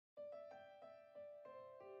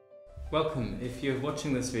Welcome. If you're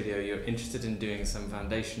watching this video, you're interested in doing some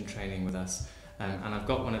foundation training with us, and I've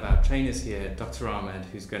got one of our trainers here, Dr. Ahmed,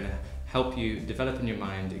 who's going to help you develop in your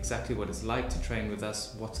mind exactly what it's like to train with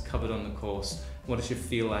us, what's covered on the course, what it should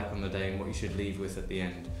feel like on the day, and what you should leave with at the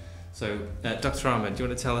end. So, Dr. Ahmed, do you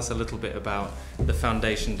want to tell us a little bit about the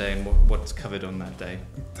foundation day and what's covered on that day?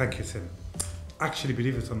 Thank you, Tim. Actually,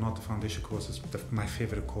 believe it or not, the foundation course is my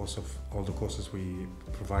favorite course of all the courses we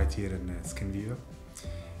provide here in SkinViva.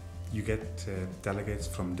 You get delegates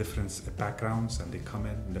from different backgrounds, and they come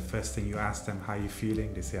in, and the first thing you ask them, how are you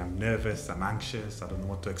feeling? They say, I'm nervous, I'm anxious, I don't know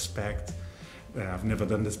what to expect, I've never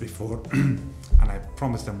done this before. And I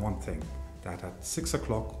promise them one thing, that at 6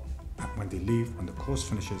 o'clock, when they leave, when the course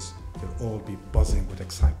finishes, they'll all be buzzing with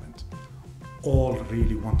excitement, all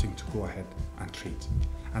really wanting to go ahead and treat.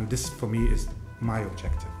 And this, for me, is my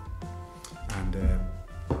objective. And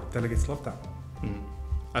delegates love that.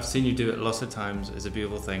 I've seen you do it lots of times. It's a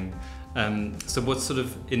beautiful thing. So what's sort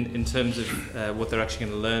of, in terms of what they're actually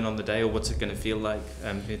going to learn on the day, or what's it going to feel like?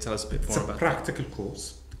 Can you tell us a bit more about that? It's a practical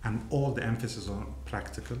course, and all the emphasis on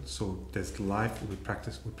practical. So there's live, we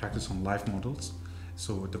practice on live models.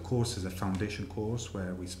 So the course is a foundation course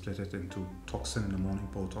where we split it into toxin in the morning,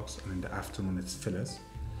 Botox, and in the afternoon it's fillers.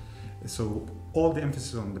 So all the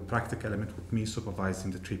emphasis on the practical element with me supervising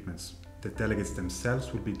the treatments. The delegates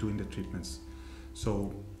themselves will be doing the treatments.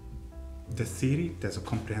 So the theory, there's a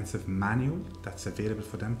comprehensive manual that's available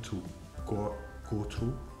for them to go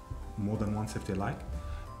through more than once if they like.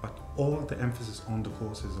 But all the emphasis on the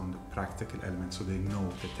course is on the practical element, so they know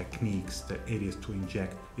the techniques, the areas to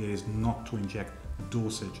inject, areas not to inject,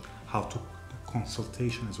 dosage, how to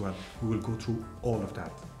consultation as well. We will go through all of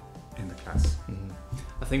that in the class.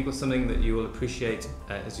 I think what's something that you will appreciate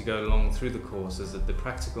as you go along through the course is that the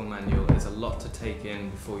practical manual is a lot to take in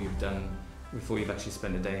before you've actually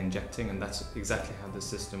spent a day injecting, and that's exactly how the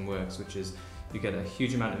system works, which is you get a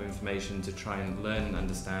huge amount of information to try and learn and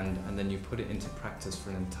understand, and then you put it into practice for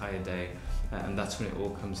an entire day, and that's when it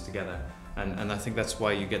all comes together. And I think that's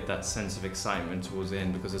why you get that sense of excitement towards the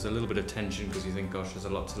end, because there's a little bit of tension because you think, gosh, there's a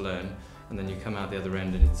lot to learn, and then you come out the other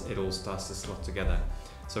end and it all starts to slot together.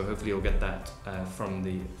 So hopefully you'll get that from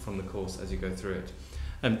the course as you go through it.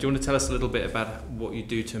 Do you want to tell us a little bit about what you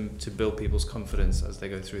do to build people's confidence as they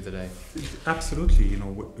go through the day? Absolutely. You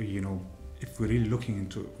know, if we're really looking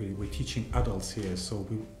into, we're teaching adults here, so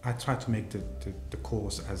I try to make the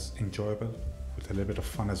course as enjoyable with a little bit of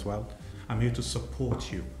fun as well. I'm here to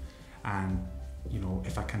support you, and you know,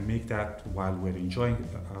 if I can make that while we're enjoying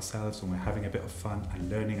ourselves and we're having a bit of fun and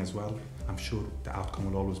learning as well, I'm sure the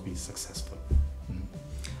outcome will always be successful.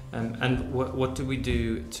 And what do we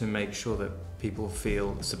do to make sure that people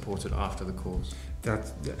feel supported after the course?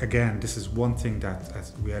 That, again, this is one thing that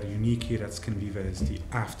as we are unique here at SkinViva, is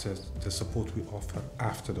the support we offer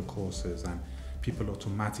after the courses, and people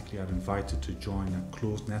automatically are invited to join a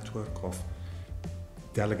closed network of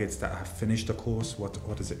delegates that have finished the course.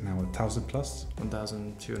 What is it now, 1,000 plus?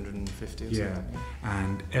 1,250 or yeah, something.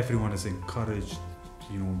 And everyone is encouraged,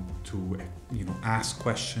 to ask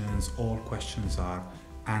questions. All questions are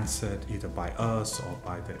answered either by us or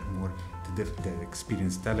by the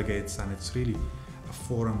experienced delegates, and it's really a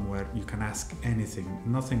forum where you can ask anything.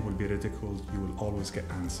 Nothing will be ridiculed. You will always get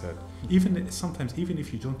answered. Sometimes even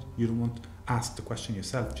if you don't want to ask the question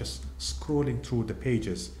yourself, just scrolling through the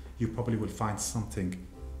pages, you probably will find something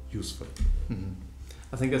useful.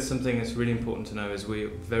 I think that's something that's really important to know, is we're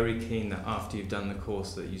very keen that after you've done the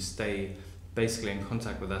course that you stay basically in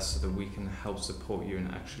contact with us so that we can help support you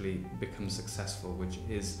and actually become successful, which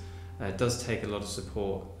does take a lot of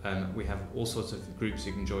support. We have all sorts of groups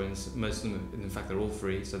you can join. Most of them, in fact, they're all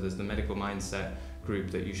free. So there's the medical mindset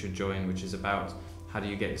group that you should join, which is about how do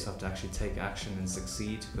you get yourself to actually take action and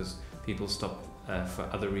succeed, because people stop for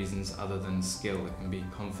other reasons other than skill. It can be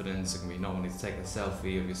confidence, it can be not wanting to take a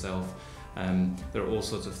selfie of yourself. There are all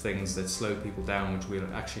sorts of things that slow people down, which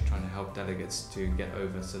we're actually trying to help delegates to get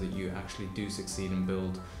over so that you actually do succeed and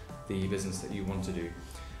build the business that you want to do.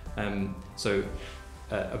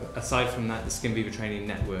 Aside from that, the SkinViva Training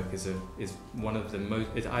Network is one of the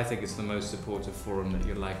most, I think it's the most supportive forum that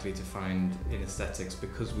you're likely to find in aesthetics,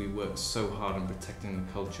 because we work so hard on protecting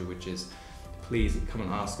the culture, which is, please come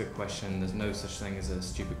and ask a question. There's no such thing as a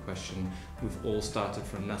stupid question. We've all started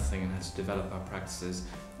from nothing and had to develop our practices,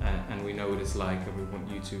 and we know what it's like, and we want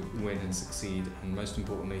you to win and succeed, and most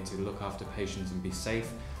importantly to look after patients and be safe.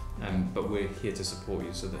 But we're here to support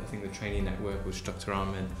you. So that I think the training network, which Dr.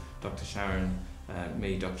 Ahmed, Dr. Sharon,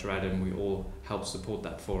 me, Dr. Adam, we all help support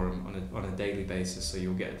that forum on a daily basis, so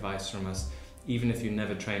you'll get advice from us. Even if you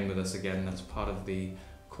never train with us again, that's part of the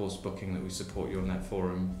course booking, that we support you on that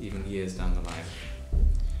forum even years down the line.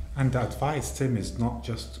 And the advice, Tim, is not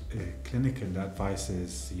just clinical. The advice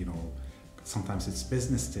is, sometimes it's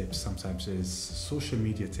business tips, sometimes it's social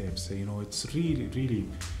media tips. It's really, really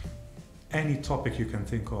any topic you can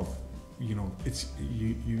think of. It's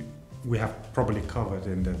we have probably covered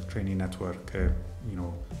in the training network.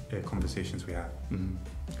 Conversations we have. Mm-hmm.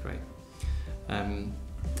 Great.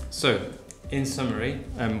 So, in summary,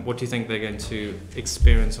 what do you think they're going to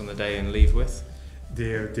experience on the day and leave with?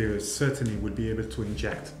 They certainly will be able to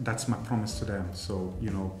inject. That's my promise to them. So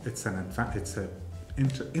it's an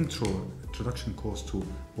introduction course to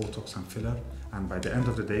Botox and filler, and by the end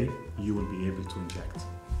of the day, you will be able to inject.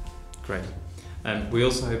 Great. We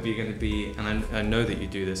also hope you're going to be, and I know that you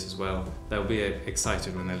do this as well, they'll be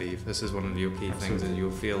excited when they leave. This is one of your key things, and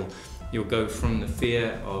you'll go from the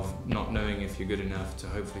fear of not knowing if you're good enough to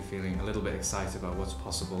hopefully feeling a little bit excited about what's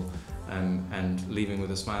possible, and leaving with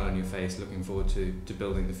a smile on your face, looking forward to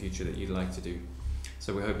building the future that you'd like to do.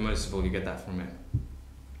 So we hope most of all you get that from it.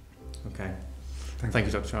 Okay. Thank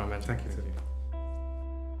you, Dr. Ahmed. Thank you.